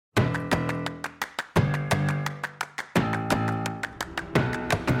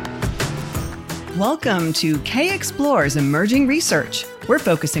Welcome to KXplores Emerging Research. We're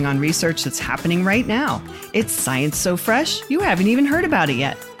focusing on research that's happening right now. It's science so fresh, you haven't even heard about it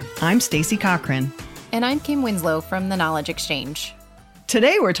yet. I'm Stacey Cochran. And I'm Kim Winslow from the Knowledge Exchange.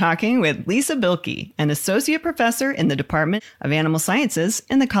 Today we're talking with Lisa Bielke, an associate professor in the Department of Animal Sciences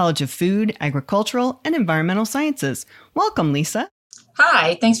in the College of Food, Agricultural, and Environmental Sciences. Welcome, Lisa.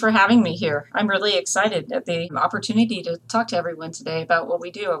 Hi, thanks for having me here. I'm really excited at the opportunity to talk to everyone today about what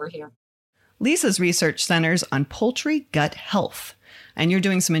we do over here. Lisa's research centers on poultry gut health, and you're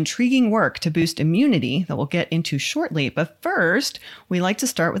doing some intriguing work to boost immunity that we'll get into shortly. But first, we like to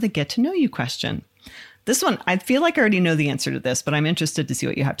start with a get-to-know-you question. This one, I feel like I already know the answer to this, but I'm interested to see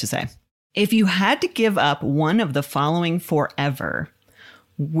what you have to say. If you had to give up one of the following forever,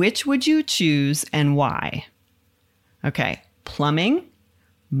 which would you choose and why? Okay, plumbing,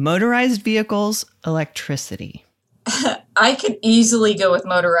 motorized vehicles, electricity. I could easily go with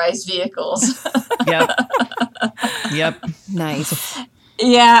motorized vehicles. Yep. Nice.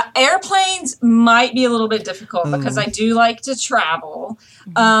 Yeah, airplanes might be a little bit difficult because I do like to travel.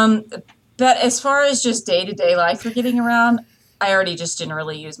 But as far as just day-to-day life for getting around, I already just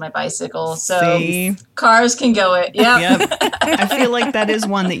generally use my bicycle. So cars can go it. Yep. I feel like that is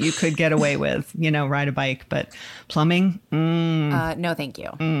one that you could get away with, ride a bike. But plumbing? No, thank you.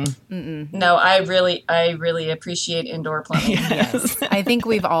 No, I really appreciate indoor plumbing. Yes. I think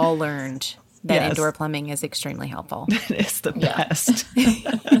we've all learned that indoor plumbing is extremely helpful. It is the best.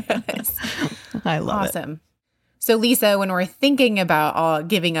 Yes. I love it. Awesome. So Lisa, when we're thinking about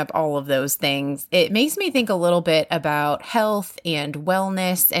giving up all of those things, it makes me think a little bit about health and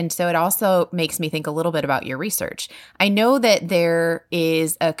wellness. And so it also makes me think a little bit about your research. I know that there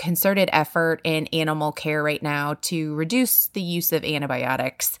is a concerted effort in animal care right now to reduce the use of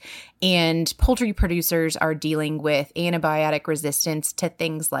antibiotics. And poultry producers are dealing with antibiotic resistance to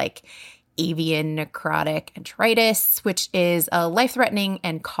things like avian necrotic enteritis, which is a life-threatening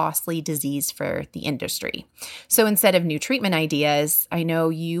and costly disease for the industry. So instead of new treatment ideas, I know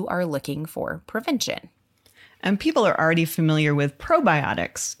you are looking for prevention. And people are already familiar with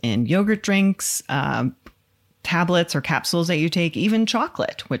probiotics in yogurt drinks, tablets or capsules that you take, even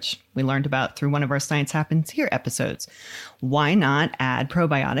chocolate, which we learned about through one of our Science Happens Here episodes. Why not add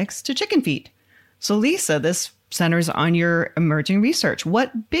probiotics to chicken feed? So Lisa, this centers on your emerging research.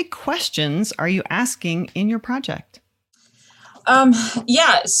 What big questions are you asking in your project?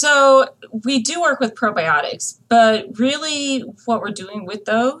 So we do work with probiotics, but really what we're doing with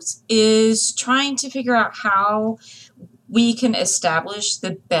those is trying to figure out how we can establish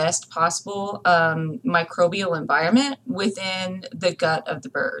the best possible microbial environment within the gut of the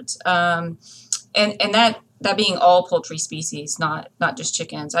birds. And that being all poultry species, not just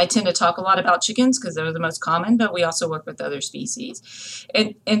chickens. I tend to talk a lot about chickens because they're the most common, but we also work with other species.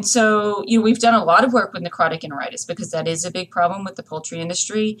 And so, we've done a lot of work with necrotic enteritis because that is a big problem with the poultry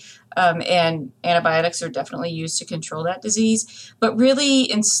industry. And antibiotics are definitely used to control that disease. But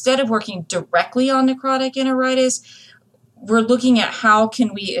really, instead of working directly on necrotic enteritis, we're looking at how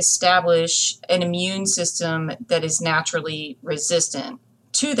can we establish an immune system that is naturally resistant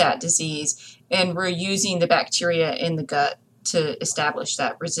to that disease. And we're using the bacteria in the gut to establish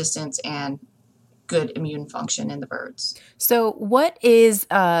that resistance and good immune function in the birds. So what is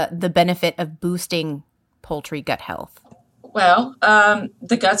the benefit of boosting poultry gut health? Well,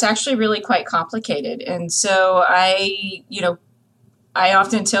 the gut's actually really quite complicated. And so I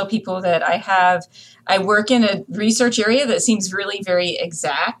often tell people that I work in a research area that seems really very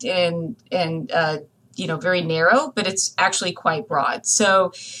exact and very narrow, but it's actually quite broad.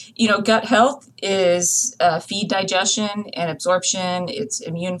 So, gut health is feed digestion and absorption, it's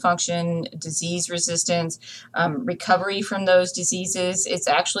immune function, disease resistance, recovery from those diseases. It's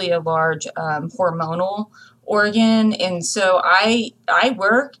actually a large hormonal organ. And so I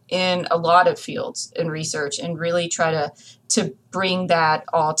work in a lot of fields in research and really try to bring that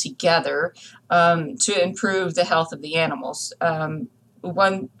all together to improve the health of the animals.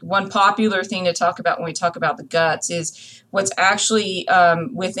 One popular thing to talk about when we talk about the guts is what's actually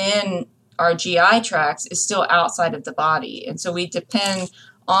within our GI tracts is still outside of the body. And so we depend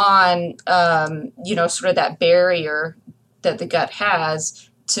on, sort of that barrier that the gut has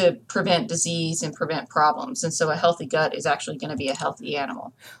to prevent disease and prevent problems. And so a healthy gut is actually going to be a healthy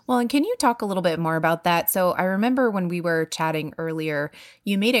animal. Well, and can you talk a little bit more about that? So I remember when we were chatting earlier,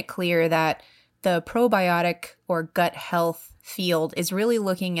 you made it clear that the probiotic or gut health field is really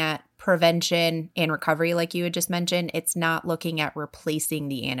looking at prevention and recovery, like you had just mentioned. It's not looking at replacing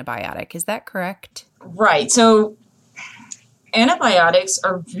the antibiotic. Is that correct? Right. So antibiotics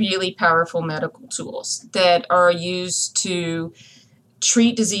are really powerful medical tools that are used to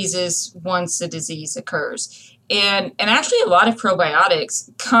treat diseases once the disease occurs. And actually, a lot of probiotics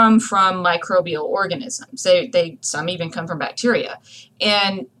come from microbial organisms. Some even come from bacteria.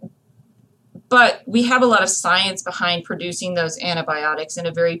 But we have a lot of science behind producing those antibiotics in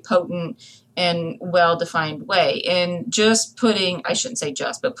a very potent and well-defined way. And putting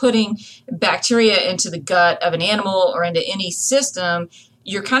bacteria into the gut of an animal or into any system,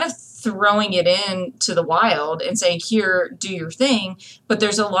 you're kind of throwing it into the wild and saying, here, do your thing. But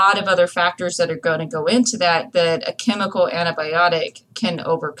there's a lot of other factors that are going to go into that a chemical antibiotic can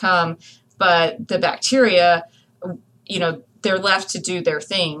overcome. But the bacteria, they're left to do their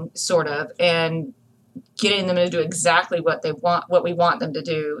thing, sort of, and getting them to do exactly what we want them to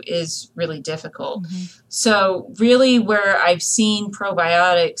do is really difficult. Mm-hmm. So really where I've seen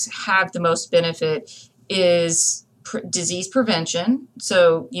probiotics have the most benefit is disease prevention.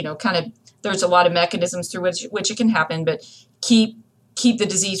 So, there's a lot of mechanisms through which it can happen, but keep the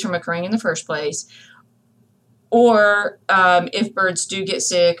disease from occurring in the first place. Or if birds do get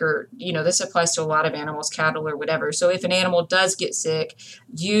sick, or, this applies to a lot of animals, cattle or whatever. So if an animal does get sick,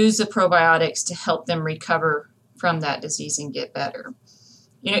 use the probiotics to help them recover from that disease and get better.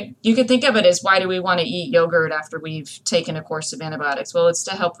 You can think of it as, why do we want to eat yogurt after we've taken a course of antibiotics? Well, it's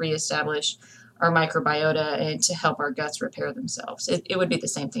to help reestablish our microbiota and to help our guts repair themselves. It would be the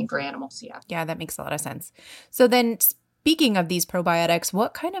same thing for animals, yeah. Yeah, that makes a lot of sense. So then, speaking of these probiotics,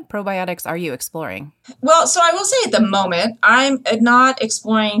 what kind of probiotics are you exploring? Well, so I will say at the moment, I'm not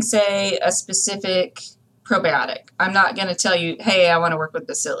exploring, say, a specific probiotic. I'm not going to tell you, hey, I want to work with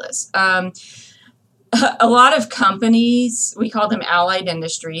bacillus. A lot of companies, we call them allied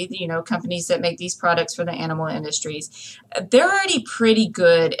industry, companies that make these products for the animal industries, they're already pretty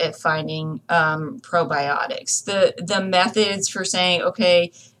good at finding probiotics. The methods for saying,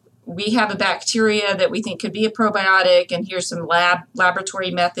 okay, we have a bacteria that we think could be a probiotic, and here's some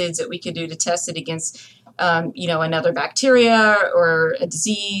laboratory methods that we could do to test it against, another bacteria or a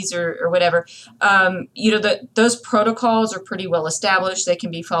disease or whatever. Those protocols are pretty well established. They can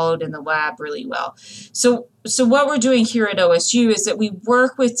be followed in the lab really well. So what we're doing here at OSU is that we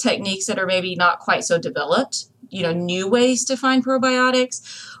work with techniques that are maybe not quite so developed, new ways to find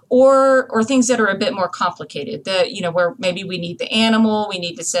probiotics, or things that are a bit more complicated, that, where maybe we need the animal, we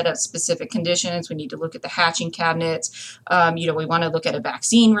need to set up specific conditions, we need to look at the hatching cabinets, we want to look at a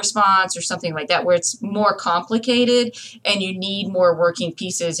vaccine response or something like that, where it's more complicated and you need more working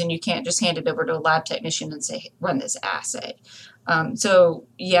pieces and you can't just hand it over to a lab technician and say, run this assay.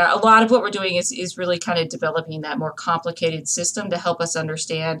 A lot of what we're doing is really kind of developing that more complicated system to help us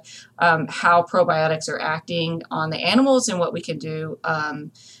understand how probiotics are acting on the animals and what we can do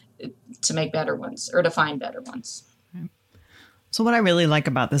to make better ones or to find better ones. So what I really like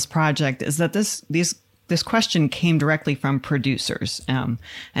about this project is that this question came directly from producers and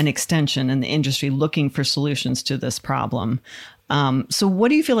extension in the industry looking for solutions to this problem. So what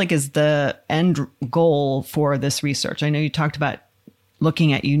do you feel like is the end goal for this research? I know you talked about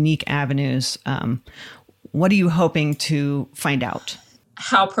looking at unique avenues. What are you hoping to find out?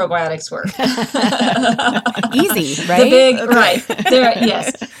 How probiotics work. Easy, right? Right.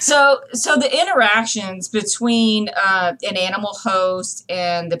 Yes. So the interactions between an animal host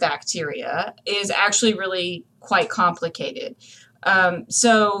and the bacteria is actually really quite complicated.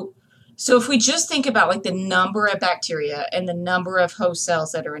 So if we just think about like the number of bacteria and the number of host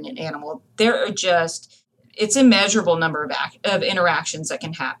cells that are in an animal, it's immeasurable number of interactions that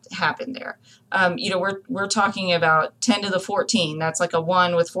can happen there. We're talking about 10 to the 14. That's like a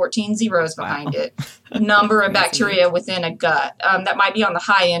 1 with 14 zeros behind it. Number of bacteria within a gut. That might be on the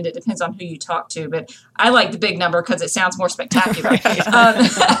high end. It depends on who you talk to, but I like the big number because it sounds more spectacular.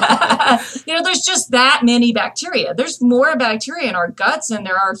 There's just that many bacteria. There's more bacteria in our guts than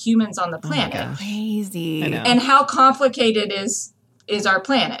there are humans on the planet. Oh, crazy. And how complicated is our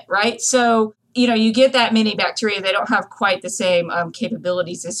planet, right? So you get that many bacteria. They don't have quite the same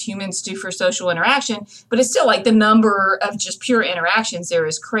capabilities as humans do for social interaction, but it's still like the number of just pure interactions there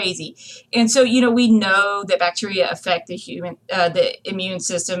is crazy. And so, we know that bacteria affect the immune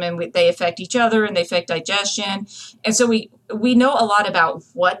system, and they affect each other and they affect digestion. And so we know a lot about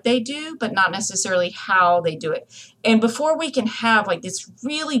what they do, but not necessarily how they do it. And before we can have like this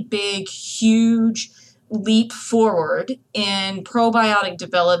really big, huge leap forward in probiotic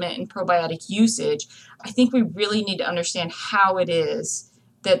development and probiotic usage, I think we really need to understand how it is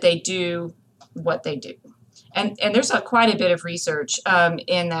that they do what they do. And there's quite a bit of research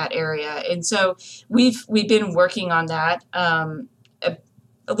in that area. And so we've been working on that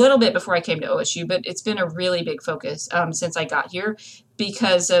a little bit before I came to OSU, but it's been a really big focus since I got here,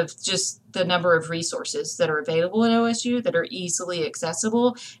 because of just the number of resources that are available at OSU that are easily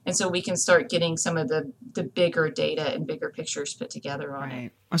accessible. And so we can start getting some of the bigger data and bigger pictures put together on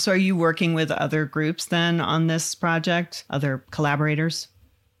it. So are you working with other groups then on this project, other collaborators?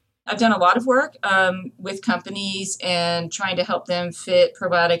 I've done a lot of work with companies and trying to help them fit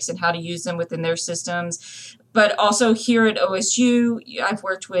probiotics and how to use them within their systems. But also here at OSU, I've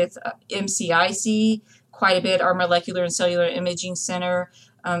worked with MCIC quite a bit, our Molecular and Cellular Imaging Center,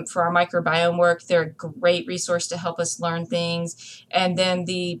 for our microbiome work. They're a great resource to help us learn things. And then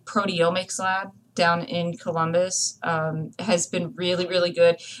the proteomics lab down in Columbus has been really, really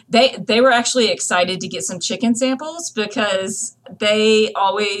good. They were actually excited to get some chicken samples because they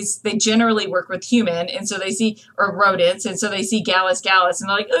generally work with human, and so they see, or rodents, and so they see Gallus, and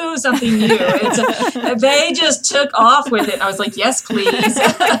they're like, ooh, something new. And so they just took off with it. I was like, yes, please.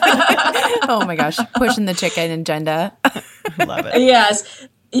 Oh my gosh, pushing the chicken agenda. Love it. Yes.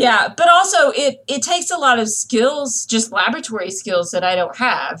 Yeah, but also it takes a lot of skills, just laboratory skills that I don't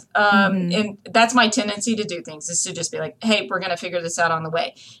have. And that's my tendency to do things, is to just be like, hey, we're going to figure this out on the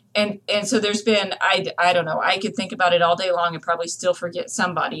way. And so there's been, I don't know, I could think about it all day long and probably still forget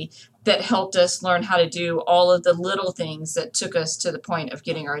somebody that helped us learn how to do all of the little things that took us to the point of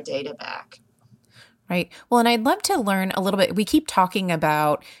getting our data back. Right. Well, and I'd love to learn a little bit. We keep talking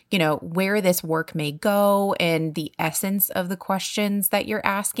about, where this work may go and the essence of the questions that you're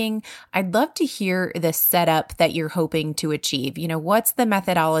asking. I'd love to hear the setup that you're hoping to achieve. What's the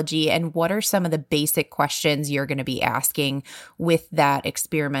methodology and what are some of the basic questions you're going to be asking with that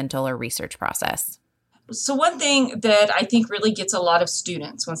experimental or research process? So one thing that I think really gets a lot of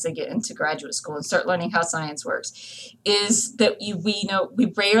students once they get into graduate school and start learning how science works is that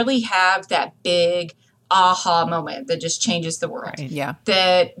we rarely have that big aha moment that just changes the world. Right. Yeah.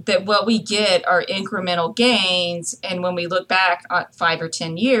 That what we get are incremental gains, and when we look back at 5 or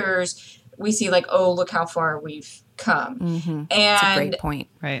 10 years, we see like, oh, look how far we've come. Mm-hmm. And that's a great point.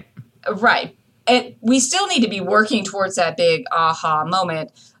 Right. Right. And we still need to be working towards that big aha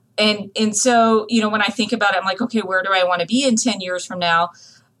moment. And so, when I think about it, I'm like, okay, where do I want to be in 10 years from now?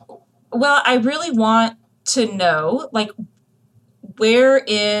 Well, I really want to know, like, where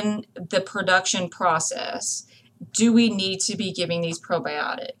in the production process do we need to be giving these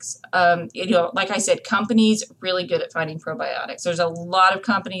probiotics? Like I said, companies really good at finding probiotics. There's a lot of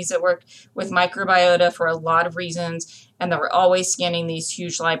companies that work with microbiota for a lot of reasons, and they're always scanning these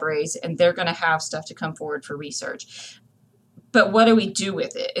huge libraries, and they're going to have stuff to come forward for research. But what do we do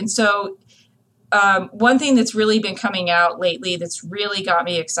with it? And so one thing that's really been coming out lately that's really got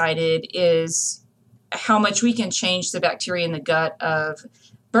me excited is how much we can change the bacteria in the gut of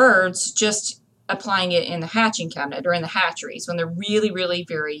birds just applying it in the hatching cabinet or in the hatcheries when they're really, really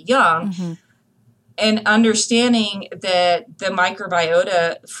very young. Mm-hmm. And understanding that the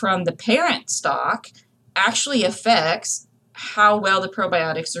microbiota from the parent stock actually affects how well the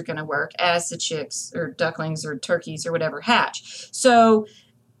probiotics are going to work as the chicks or ducklings or turkeys or whatever hatch. So,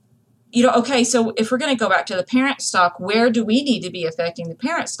 okay, so if we're going to go back to the parent stock, where do we need to be affecting the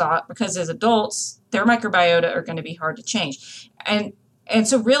parent stock? Because as adults, their microbiota are going to be hard to change. And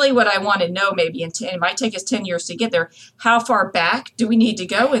so really what I want to know, maybe it might take us 10 years to get there, how far back do we need to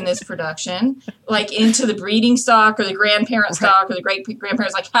go in this production? Like into the breeding stock or the grandparent stock or the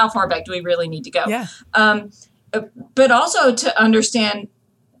great-grandparents, like how far back do we really need to go? Yeah. But also to understand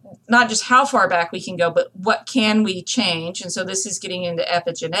not just how far back we can go, but what can we change? And so this is getting into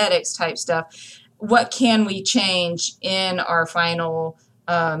epigenetics type stuff. What can we change in our final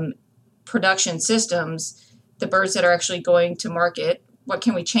production systems, the birds that are actually going to market? What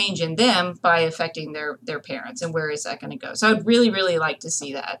can we change in them by affecting their parents, and where is that going to go? So I'd really, really like to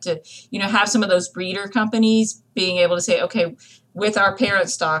see that, to have some of those breeder companies being able to say, okay, with our parent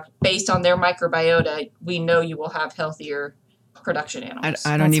stock, based on their microbiota, we know you will have healthier production animals.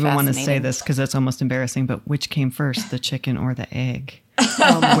 I don't even want to say this because it's almost embarrassing, but which came first, the chicken or the egg?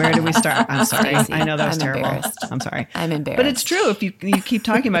 Where do we start? I'm sorry. I know that was terrible. I'm sorry. I'm embarrassed. But it's true. If you keep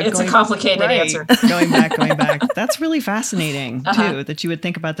talking about it's a complicated answer. Going back. That's really fascinating, too, that you would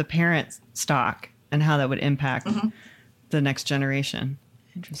think about the parent stock and how that would impact the next generation.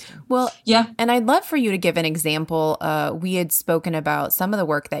 Interesting. Well, yeah. And I'd love for you to give an example. We had spoken about some of the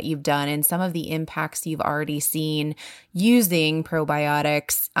work that you've done and some of the impacts you've already seen using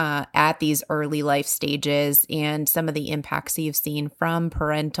probiotics at these early life stages, and some of the impacts you've seen from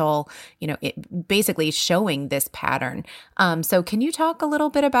parental, basically showing this pattern. So can you talk a little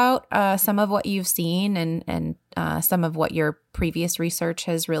bit about some of what you've seen and some of what your previous research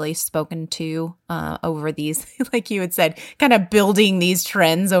has really spoken to over these, like you had said, kind of building these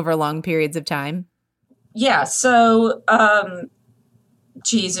trends over long periods of time? Yeah. So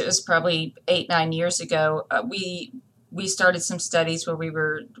geez, it was probably 8-9 years ago. We started some studies where we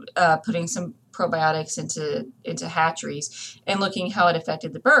were putting some probiotics into hatcheries and looking how it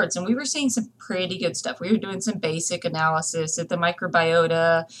affected the birds. And we were seeing some pretty good stuff. We were doing some basic analysis at the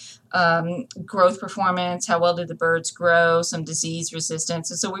microbiota, growth performance, how well did the birds grow, some disease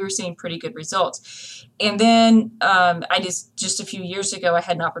resistance. And so we were seeing pretty good results. And then I just a few years ago, I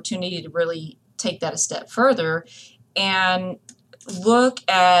had an opportunity to really take that a step further and look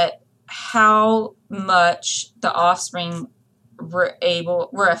at how much the offspring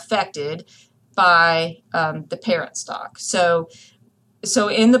were affected by the parent stock. So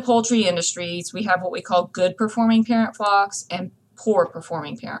in the poultry industries, we have what we call good performing parent flocks and poor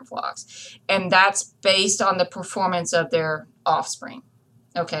performing parent flocks. And that's based on the performance of their offspring.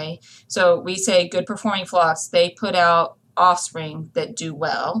 Okay. So we say good performing flocks, they put out offspring that do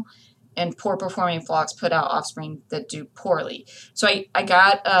well, and poor performing flocks put out offspring that do poorly. So I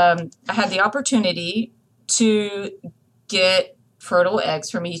had the opportunity to get fertile eggs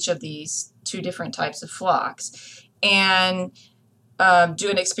from each of these two different types of flocks and do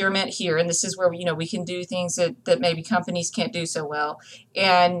an experiment here. And this is where, we can do things that maybe companies can't do so well,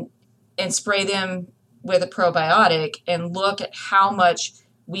 and spray them with a probiotic and look at how much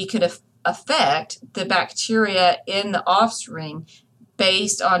we could affect the bacteria in the offspring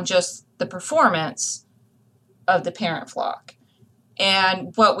based on just the performance of the parent flock.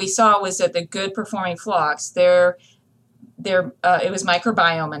 And what we saw was that the good performing flocks, it was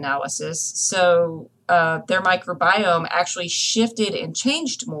microbiome analysis. So their microbiome actually shifted and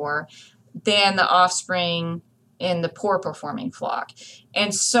changed more than the offspring in the poor performing flock.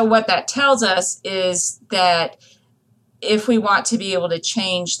 And so what that tells us is that if we want to be able to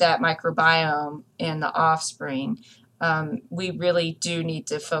change that microbiome in the offspring, we really do need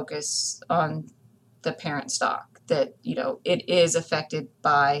to focus on the parent stock, that, it is affected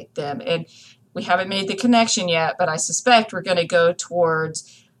by them. And we haven't made the connection yet, but I suspect we're going to go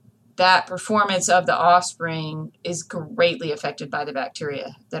towards that performance of the offspring is greatly affected by the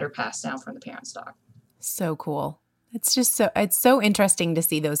bacteria that are passed down from the parent stock. So cool. It's so interesting to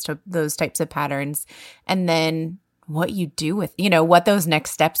see those types of patterns, and then what you do with, what those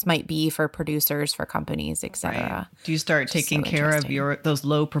next steps might be for producers, for companies, et cetera. Right. Do you start taking care of those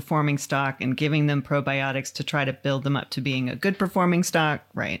low performing stock and giving them probiotics to try to build them up to being a good performing stock?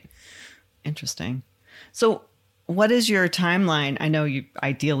 Right. Interesting. So what is your timeline? I know you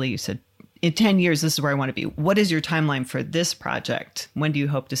said in 10 years, this is where I want to be. What is your timeline for this project? When do you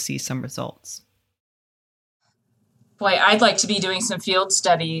hope to see some results? Boy, I'd like to be doing some field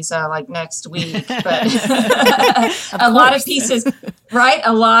studies like next week, but a lot of pieces, right?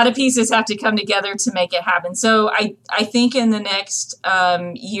 A lot of pieces have to come together to make it happen. So I think in the next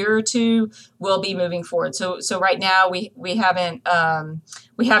year or two, we'll be moving forward. So right now we haven't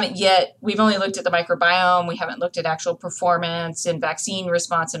yet. We've only looked at the microbiome. We haven't looked at actual performance and vaccine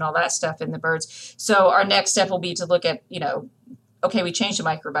response and all that stuff in the birds. So our next step will be to look at, okay, we changed the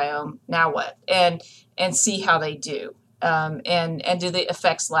microbiome. Now what? And see how they do. And do the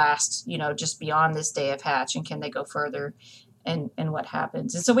effects last, just beyond this day of hatch, and can they go further, and what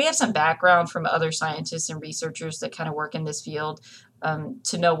happens? And so we have some background from other scientists and researchers that kind of work in this field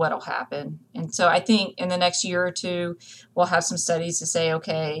to know what'll happen. And so I think in the next year or two, we'll have some studies to say,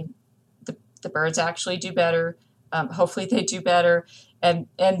 okay, the birds actually do better. Hopefully they do better. And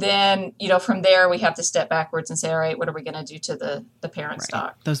then, from there, we have to step backwards and say, all right, what are we going to do to the parent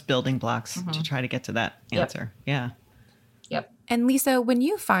stock? Those building blocks to try to get to that answer. Yep. Yep. And Lisa, when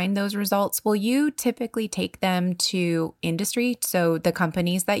you find those results, will you typically take them to industry, so the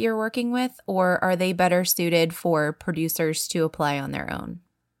companies that you're working with, or are they better suited for producers to apply on their own?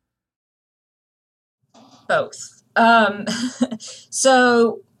 Both.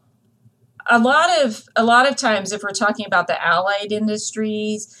 So a lot of times, if we're talking about the allied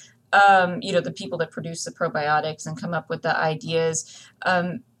industries, the people that produce the probiotics and come up with the ideas,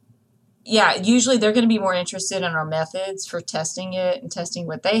 usually they're going to be more interested in our methods for testing it and testing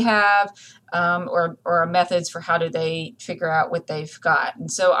what they have, or our methods for how do they figure out what they've got.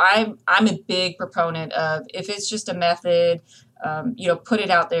 And so I'm a big proponent of, if it's just a method, put it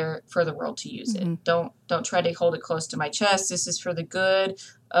out there for the world to use it. Don't try to hold it close to my chest. This is for the good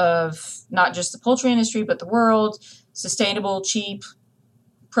of not just the poultry industry, but the world. Sustainable, cheap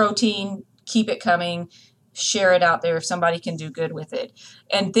protein, keep it coming. Share it out there if somebody can do good with it.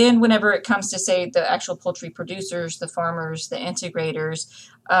 And then whenever it comes to, say, the actual poultry producers, the farmers, the integrators,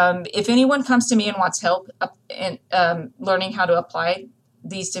 if anyone comes to me and wants help in learning how to apply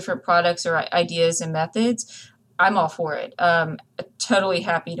these different products or ideas and methods, I'm all for it. Totally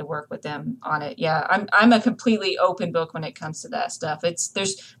happy to work with them on it. Yeah, I'm a completely open book when it comes to that stuff.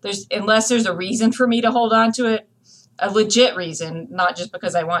 There's unless there's a reason for me to hold on to it, a legit reason, not just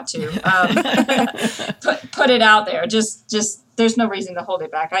because I want to. Put it out there. Just there's no reason to hold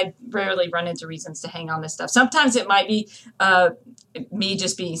it back. I rarely run into reasons to hang on this stuff. Sometimes it might be me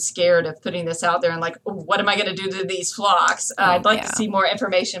just being scared of putting this out there and like, what am I going to do to these flocks? I'd like to see more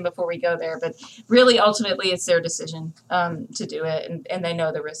information before we go there. But really, ultimately, it's their decision to do it, and they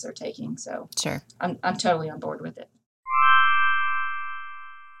know the risks they're taking. So sure, I'm totally on board with it.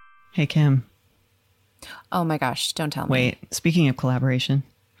 Hey, Kim. Oh my gosh, don't tell me. Wait, speaking of collaboration,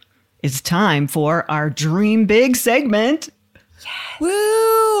 it's time for our Dream Big segment. Yes.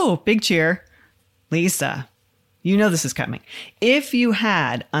 Woo! Big cheer. Lisa, you know this is coming. If you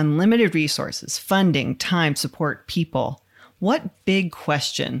had unlimited resources, funding, time, support, people, what big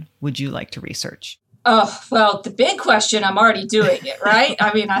question would you like to research? Oh, well, the big question, I'm already doing it, right?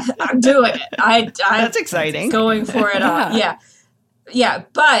 I mean, I'm doing it. That's exciting. Going for it. Yeah.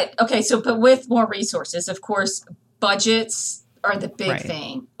 But with more resources, of course, budgets are the big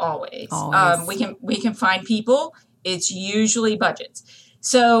thing always. We can find people. It's usually budgets.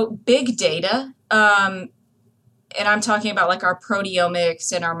 So big data, and I'm talking about like our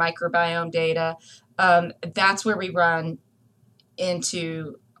proteomics and our microbiome data. That's where we run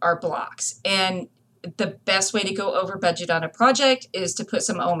into our blocks. And the best way to go over budget on a project is to put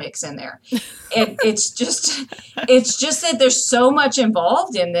some omics in there. And it's just that there's so much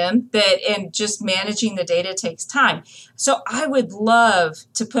involved in them and just managing the data takes time. So I would love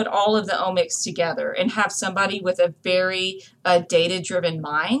to put all of the omics together and have somebody with a very data-driven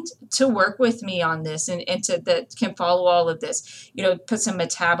mind to work with me on this and that can follow all of this. Put some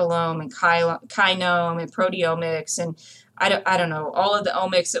metabolome and kinome and proteomics and I don't know, all of the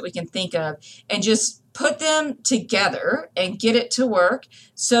omics that we can think of, and just put them together and get it to work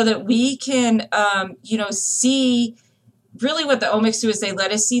so that we can, see really what the omics do is they let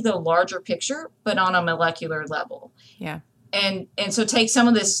us see the larger picture, but on a molecular level. Yeah. And so take some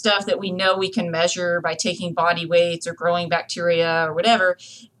of this stuff that we know we can measure by taking body weights or growing bacteria or whatever,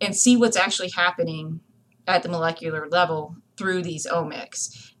 and see what's actually happening at the molecular level through these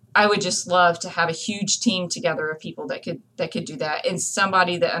omics. I would just love to have a huge team together of people that could do that, and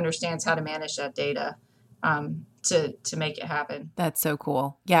somebody that understands how to manage that data to make it happen. That's so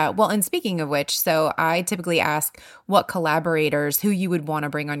cool. Yeah. Well, and speaking of which, so I typically ask what collaborators, who you would want to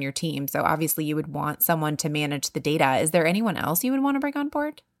bring on your team. So obviously you would want someone to manage the data. Is there anyone else you would want to bring on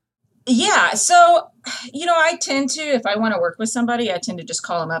board? Yeah. So, I tend to, if I want to work with somebody, I tend to just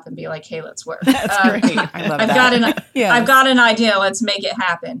call them up and be like, hey, let's work. That's great. I love that. I've got an idea. Let's make it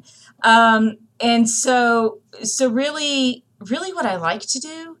happen. And so really, really what I like to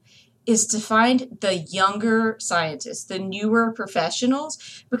do is to find the younger scientists, the newer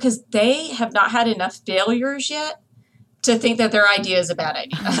professionals, because they have not had enough failures yet to think that their idea is a bad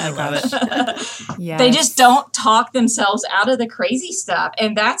idea. I love it. Yes. They just don't talk themselves out of the crazy stuff.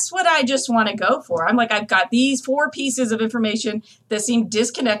 And that's what I just want to go for. I'm like, I've got these 4 pieces of information that seem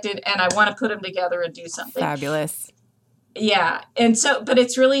disconnected, and I want to put them together and do something. Fabulous. Yeah. And so, but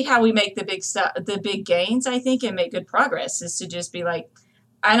it's really how we make the big stuff, the big gains, I think, and make good progress is to just be like,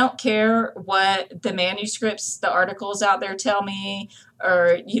 I don't care what the manuscripts, the articles out there tell me,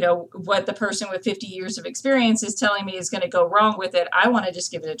 or, what the person with 50 years of experience is telling me is going to go wrong with it. I want to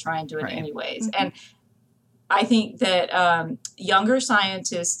just give it a try and do it anyways. Mm-hmm. And I think that younger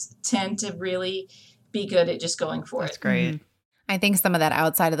scientists tend to really be good at just going for it. That's great. Mm-hmm. I think some of that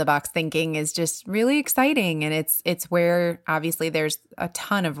outside of the box thinking is just really exciting. And it's where obviously there's a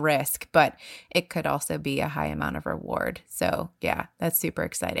ton of risk, but it could also be a high amount of reward. So yeah, that's super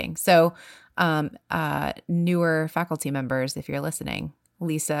exciting. So newer faculty members, if you're listening,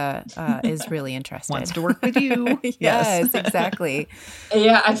 Lisa is really interested. Wants to work with you. Yes, exactly.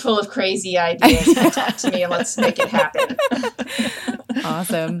 Yeah, I'm full of crazy ideas. Talk to me and let's make it happen.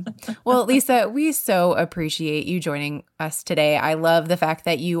 Awesome. Well, Lisa, we so appreciate you joining us today. I love the fact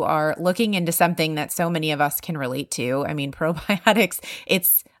that you are looking into something that so many of us can relate to. I mean, probiotics,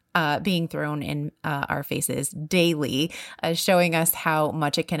 it's being thrown in our faces daily, showing us how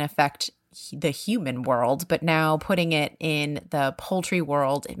much it can affect the human world, but now putting it in the poultry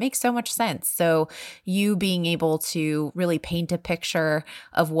world, it makes so much sense. So you being able to really paint a picture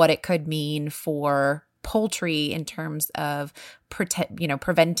of what it could mean for poultry in terms of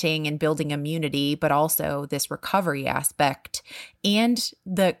preventing and building immunity, but also this recovery aspect. And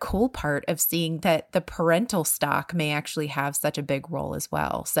the cool part of seeing that the parental stock may actually have such a big role as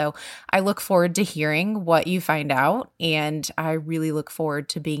well. So I look forward to hearing what you find out. And I really look forward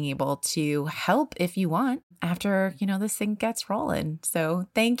to being able to help if you want after, this thing gets rolling. So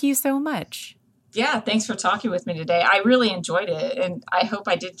thank you so much. Yeah, thanks for talking with me today. I really enjoyed it, and I hope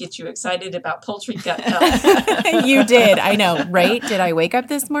I did get you excited about poultry gut health. You did. I know, right? Did I wake up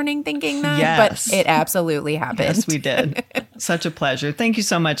this morning thinking that? Yes. But it absolutely happened. Yes, we did. Such a pleasure. Thank you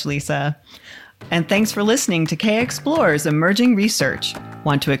so much, Lisa. And thanks for listening to KXplores Emerging Research.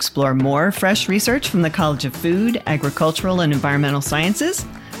 Want to explore more fresh research from the College of Food, Agricultural, and Environmental Sciences?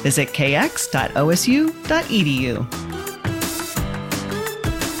 Visit kx.osu.edu.